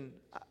solution.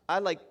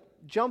 I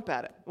jump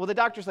at it. Well, the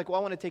doctor's like, well,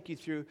 I want to take you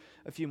through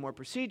a few more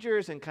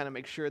procedures and kind of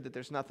make sure that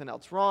there's nothing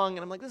else wrong.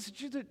 And I'm like, let's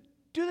do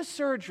the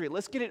surgery.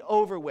 Let's get it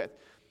over with.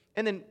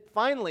 And then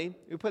finally,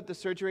 we put the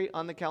surgery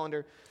on the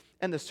calendar,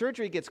 and the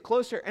surgery gets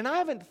closer, and I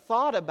haven't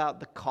thought about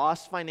the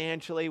cost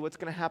financially, what's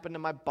going to happen to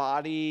my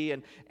body,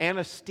 and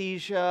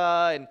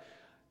anesthesia, and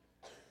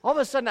all of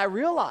a sudden I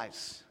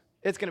realize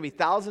it's going to be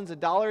thousands of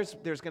dollars.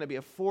 There's going to be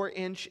a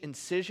 4-inch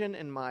incision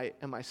in my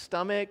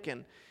stomach,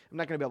 and I'm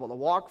not going to be able to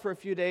walk for a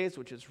few days,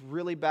 which is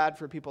really bad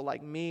for people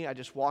like me. I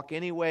just walk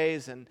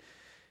anyways, and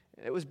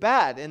it was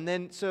bad. And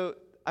then so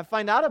I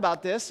find out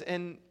about this,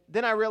 and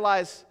then I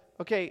realize,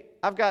 okay,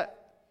 I've got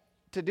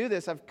to do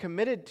this. I've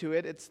committed to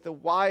it. It's the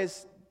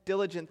wise,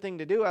 diligent thing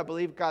to do. I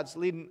believe God's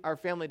leading our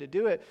family to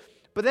do it.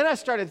 But then I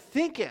started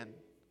thinking,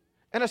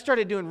 and I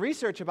started doing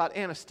research about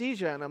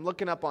anesthesia, and I'm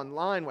looking up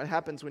online what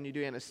happens when you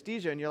do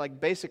anesthesia, and you're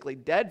basically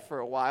dead for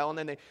a while, and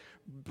then they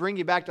bring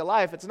you back to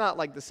life. It's not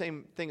like the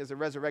same thing as the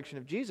resurrection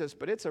of Jesus,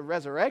 but it's a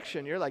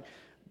resurrection. You're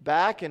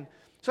back, and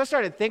so I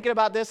started thinking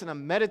about this, and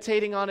I'm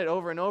meditating on it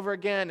over and over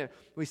again, and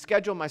we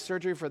scheduled my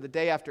surgery for the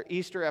day after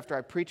Easter, after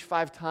I preached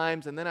 5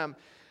 times, and then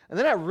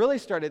I really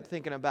started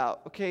thinking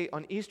about, okay,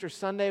 on Easter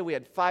Sunday, we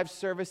had 5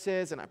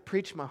 services, and I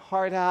preached my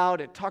heart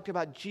out and talked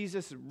about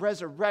Jesus'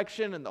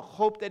 resurrection and the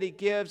hope that he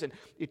gives and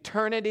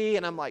eternity.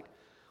 And I'm like,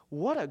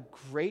 what a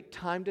great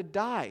time to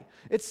die.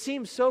 It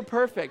seems so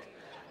perfect.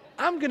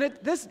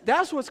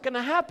 That's what's going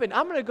to happen.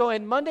 I'm going to go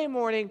in Monday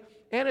morning,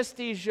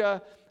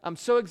 anesthesia. I'm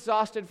so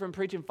exhausted from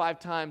preaching 5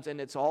 times, and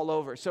it's all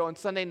over. So on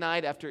Sunday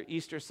night after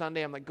Easter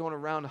Sunday, I'm going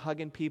around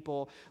hugging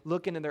people,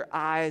 looking in their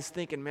eyes,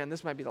 thinking, man,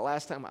 this might be the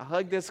last time I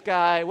hug this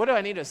guy. What do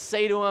I need to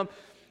say to him?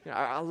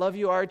 I love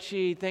you,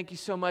 Archie. Thank you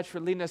so much for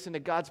leading us into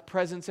God's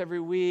presence every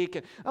week.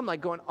 And I'm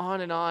going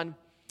on and on.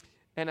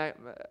 And I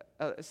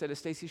said to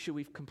Stacy, should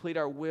we complete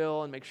our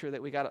will and make sure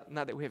that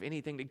not that we have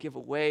anything to give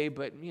away,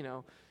 but,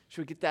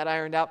 should we get that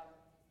ironed out?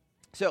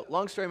 So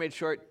long story made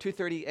short,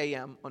 2:30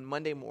 a.m. on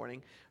Monday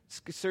morning,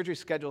 surgery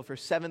scheduled for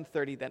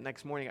 7:30 that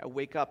next morning. I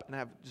wake up and I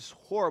have just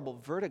horrible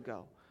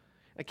vertigo.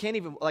 I can't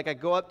even, I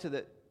go up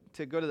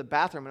to go to the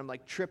bathroom, and I'm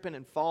tripping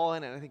and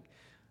falling, and I think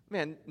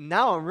man,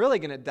 now I'm really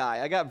going to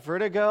die. I got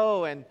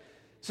vertigo. And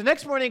so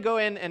next morning, go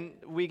in, and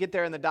we get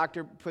there, and the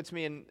doctor puts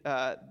me in,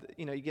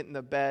 you get in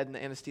the bed, and the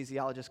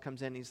anesthesiologist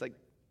comes in, and he's like,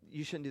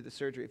 you shouldn't do the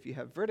surgery if you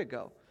have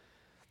vertigo.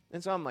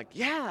 And so I'm like,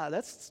 yeah,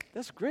 that's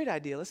a great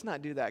idea. Let's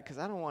not do that because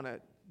I don't want to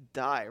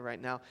die right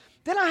now.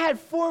 Then I had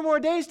 4 more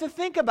days to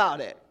think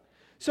about it.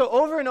 So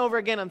over and over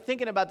again, I'm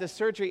thinking about this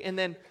surgery, and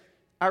then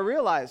I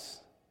realize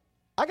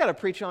I got to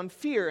preach on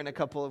fear in a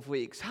couple of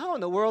weeks. How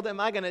in the world am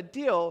I going to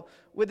deal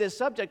with this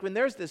subject when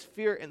there's this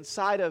fear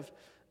inside of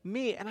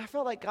me? And I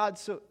felt like God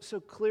so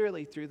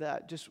clearly through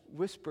that just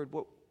whispered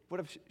what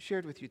I've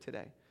shared with you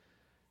today.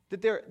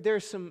 That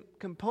there's some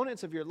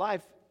components of your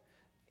life,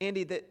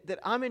 Andy, that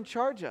I'm in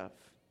charge of.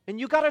 And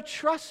you got to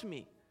trust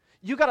me.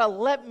 You got to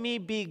let me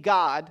be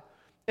God.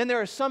 And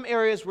there are some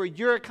areas where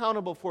you're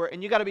accountable for it,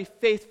 and you got to be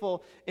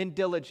faithful and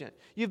diligent.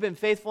 You've been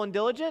faithful and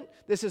diligent.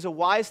 This is a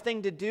wise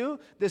thing to do.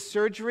 This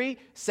surgery,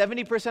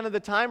 70% of the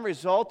time,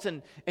 results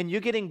in you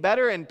getting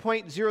better, and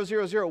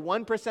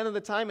 0.0001% of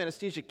the time,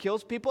 anesthesia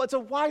kills people. It's a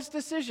wise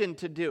decision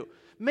to do.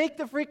 Make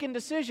the freaking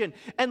decision,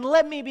 and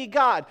let me be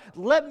God.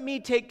 Let me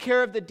take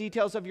care of the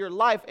details of your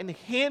life and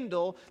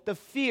handle the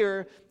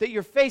fear that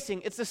you're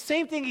facing. It's the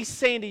same thing he's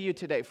saying to you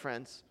today,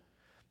 friends.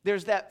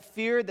 There's that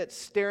fear that's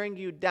staring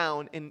you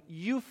down, and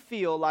you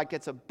feel like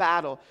it's a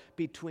battle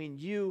between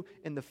you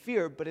and the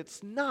fear, but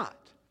it's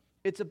not.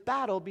 It's a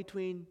battle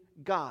between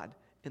God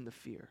and the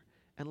fear.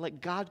 And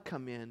let God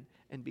come in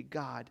and be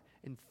God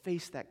and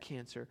face that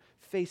cancer,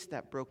 face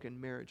that broken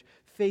marriage,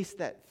 face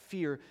that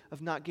fear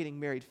of not getting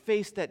married,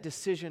 face that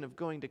decision of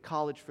going to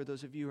college for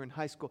those of you who are in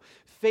high school,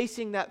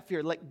 facing that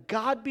fear. Let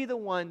God be the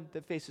one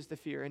that faces the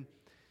fear. And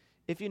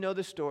if you know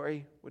the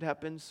story, what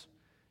happens?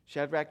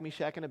 Shadrach,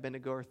 Meshach, and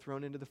Abednego are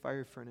thrown into the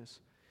fiery furnace.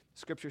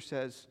 Scripture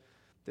says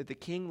that the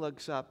king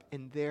looks up,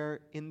 and there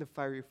in the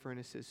fiery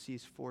furnaces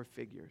sees 4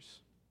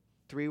 figures.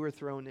 3 were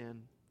thrown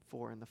in,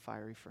 4 in the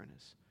fiery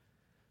furnace.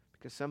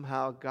 Because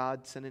somehow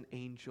God sent an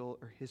angel,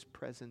 or his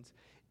presence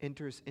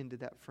enters into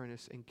that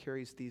furnace and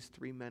carries these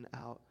 3 men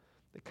out.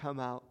 They come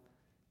out,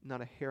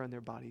 not a hair on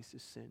their bodies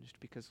is singed,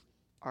 because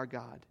our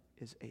God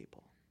is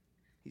able.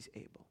 He's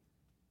able.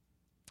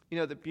 You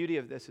know, the beauty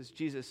of this is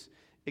Jesus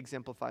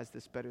exemplifies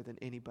this better than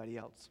anybody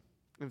else.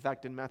 In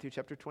fact, in Matthew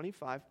chapter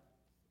 25,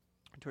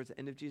 towards the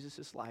end of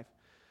Jesus' life,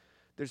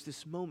 there's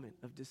this moment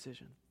of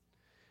decision.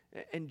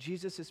 And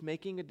Jesus is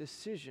making a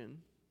decision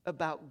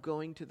about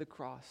going to the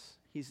cross.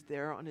 He's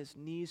there on his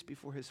knees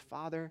before his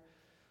Father,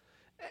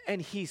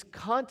 and he's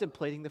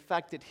contemplating the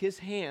fact that his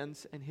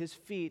hands and his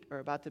feet are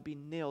about to be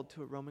nailed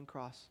to a Roman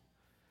cross.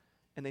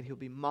 And then he'll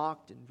be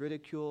mocked and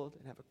ridiculed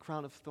and have a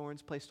crown of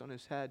thorns placed on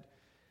his head.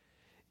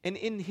 And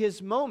in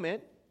his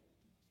moment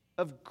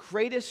of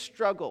greatest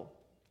struggle,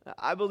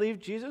 I believe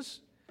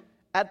Jesus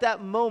at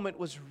that moment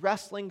was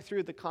wrestling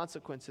through the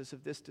consequences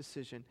of this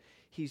decision.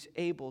 He's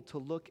able to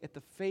look at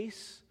the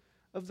face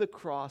of the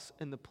cross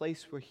and the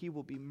place where he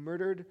will be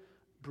murdered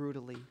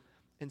brutally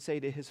and say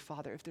to his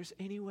Father, if there's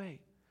any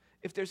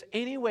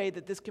way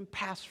that this can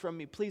pass from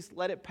me, please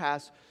let it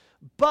pass.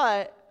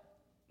 But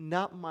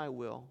not my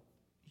will,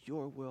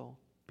 your will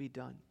be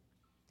done.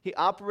 He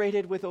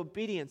operated with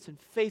obedience and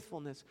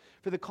faithfulness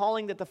for the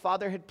calling that the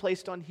Father had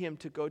placed on him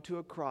to go to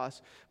a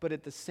cross, but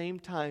at the same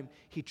time,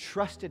 he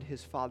trusted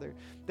his Father,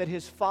 that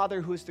his Father,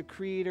 who is the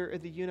creator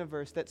of the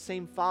universe, that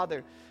same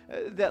Father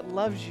that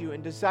loves you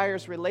and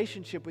desires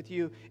relationship with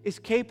you, is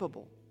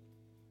capable.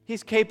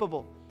 He's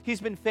capable.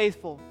 He's been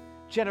faithful.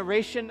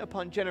 Generation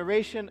upon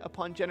generation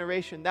upon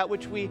generation. That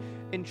which we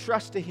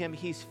entrust to him,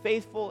 he's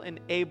faithful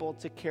and able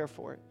to care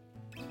for it.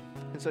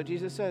 And so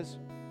Jesus says,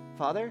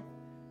 Father,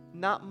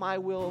 not my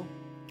will,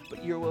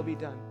 but your will be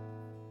done.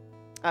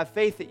 I have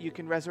faith that you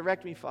can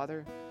resurrect me,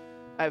 Father.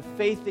 I have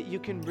faith that you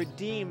can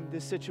redeem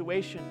this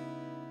situation.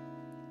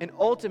 And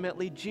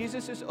ultimately,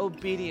 Jesus'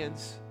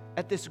 obedience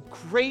at this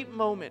great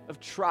moment of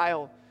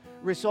trial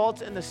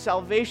results in the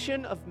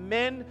salvation of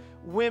men,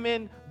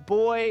 women,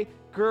 boy,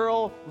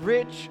 girl,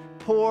 rich,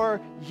 poor,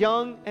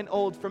 young, and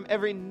old, from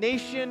every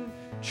nation,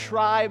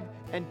 tribe,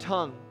 and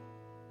tongue.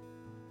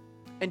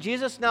 And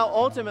Jesus now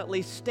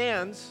ultimately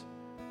stands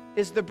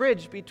as the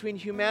bridge between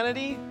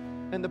humanity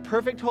and the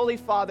perfect Holy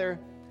Father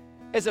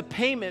as a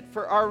payment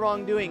for our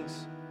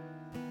wrongdoings.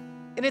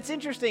 And it's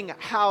interesting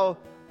how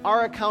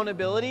our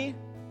accountability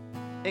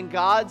and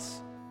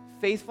God's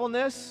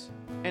faithfulness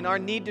and our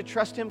need to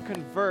trust him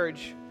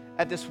converge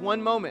at this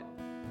one moment.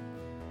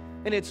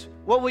 And it's,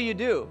 what will you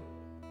do?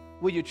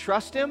 Will you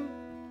trust him?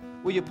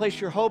 Will you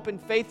place your hope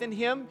and faith in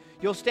him?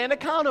 You'll stand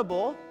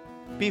accountable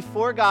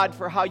before God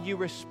for how you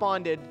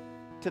responded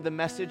to the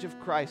message of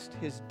Christ,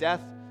 his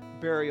death,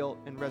 burial,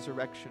 and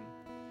resurrection.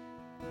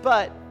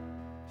 But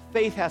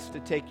faith has to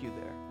take you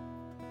there.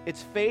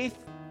 It's faith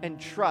and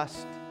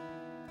trust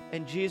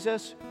in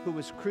Jesus, who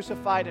was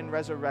crucified and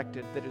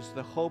resurrected, that is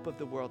the hope of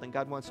the world, and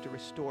God wants to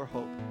restore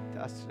hope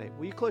to us today.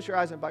 Will you close your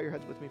eyes and bow your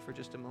heads with me for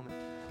just a moment?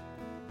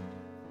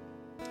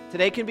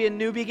 Today can be a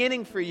new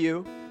beginning for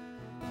you.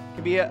 It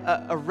can be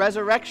a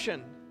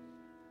resurrection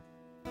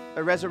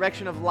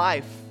of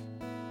life,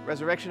 a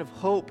resurrection of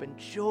hope and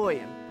joy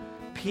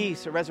and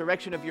peace, a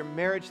resurrection of your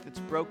marriage that's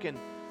broken,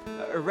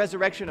 a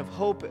resurrection of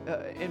hope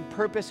and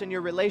purpose in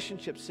your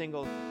relationship,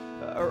 single,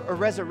 a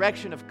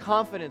resurrection of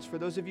confidence for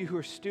those of you who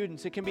are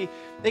students. It can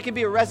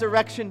be a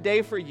resurrection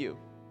day for you.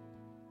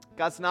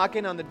 God's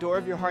knocking on the door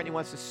of your heart and He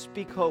wants to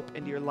speak hope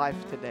into your life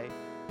today.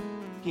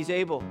 He's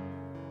able.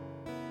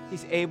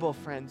 He's able,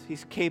 friends.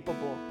 He's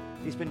capable.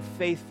 He's been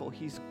faithful.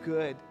 He's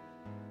good.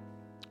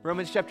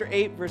 Romans chapter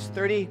 8, verse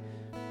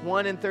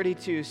 31 and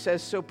 32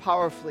 says so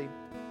powerfully,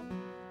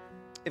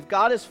 if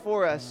God is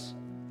for us,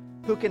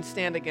 who can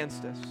stand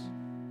against us?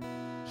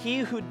 He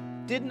who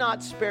did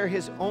not spare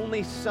His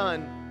only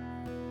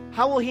Son,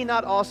 how will He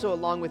not also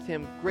along with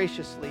Him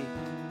graciously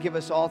give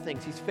us all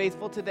things? He's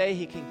faithful today.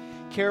 He can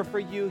care for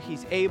you.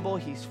 He's able.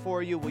 He's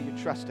for you. Will you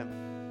trust Him?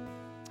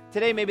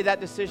 Today, maybe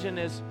that decision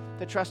is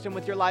to trust Him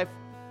with your life.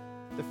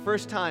 The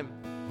first time,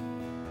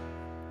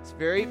 it's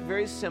very,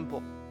 very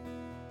simple.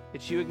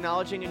 It's you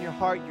acknowledging in your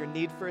heart your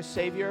need for a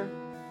Savior,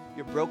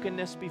 your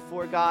brokenness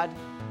before God,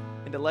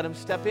 and to let Him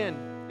step in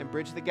and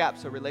bridge the gap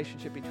so a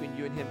relationship between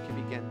you and Him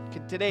can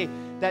begin. Today,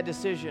 that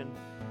decision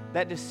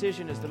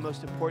is the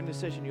most important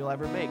decision you'll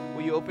ever make.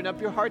 Will you open up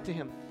your heart to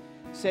Him?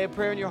 Say a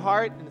prayer in your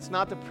heart, and it's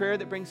not the prayer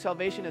that brings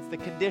salvation, it's the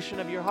condition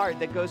of your heart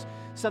that goes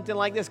something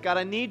like this: God,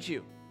 I need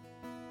you.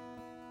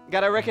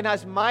 God, I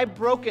recognize my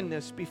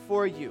brokenness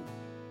before you.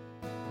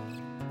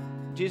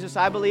 Jesus,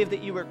 I believe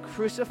that you were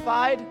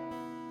crucified,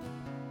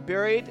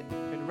 buried,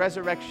 and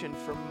resurrection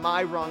for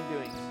my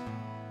wrongdoings.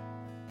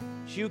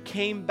 You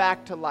came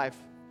back to life.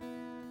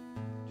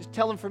 Just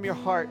tell Him from your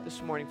heart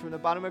this morning, from the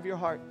bottom of your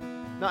heart.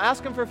 Now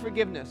ask Him for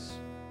forgiveness.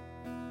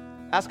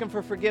 Ask Him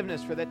for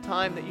forgiveness for that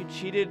time that you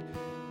cheated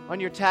on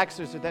your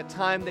taxes, or that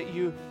time that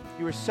you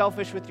were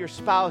selfish with your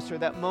spouse, or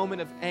that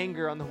moment of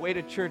anger on the way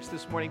to church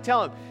this morning.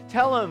 Tell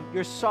Him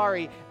you're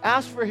sorry.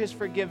 Ask for His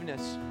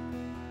forgiveness.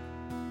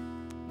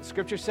 The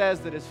Scripture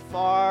says that as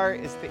far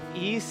as the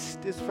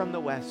east is from the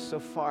west, so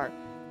far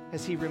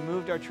has He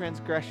removed our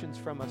transgressions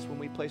from us when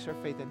we place our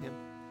faith in Him.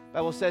 The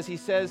Bible says, He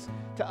says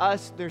to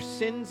us, their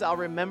sins I'll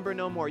remember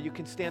no more. You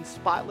can stand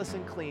spotless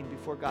and clean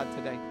before God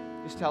today.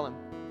 Just tell Him.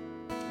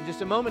 In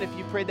just a moment, if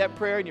you prayed that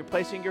prayer and you're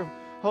placing your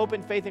hope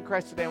and faith in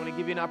Christ today, I want to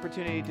give you an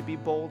opportunity to be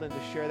bold and to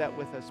share that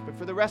with us. But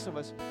for the rest of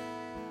us,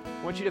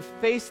 I want you to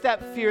face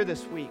that fear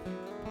this week.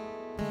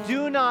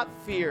 Do not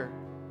fear.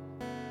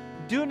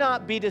 Do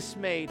not be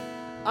dismayed.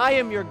 I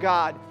am your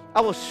God. I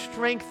will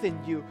strengthen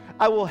you.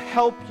 I will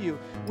help you.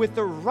 With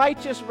the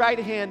righteous right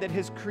hand that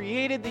has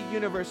created the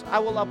universe, I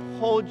will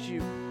uphold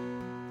you.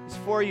 It's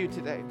for you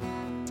today.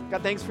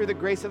 God, thanks for the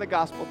grace of the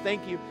gospel.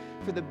 Thank you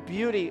for the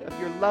beauty of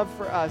your love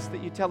for us,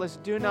 that you tell us,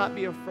 do not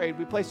be afraid.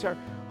 We place our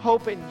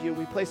hope in you.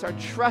 We place our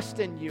trust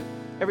in you.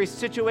 Every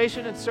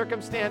situation and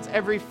circumstance,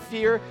 every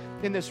fear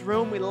in this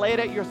room, we lay it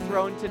at your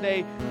throne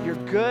today. You're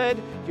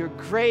good. You're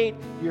great.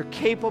 You're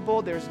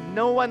capable. There's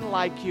no one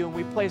like you. And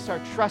we place our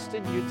trust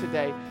in you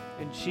today.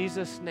 In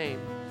Jesus' name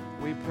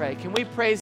we pray. Can we praise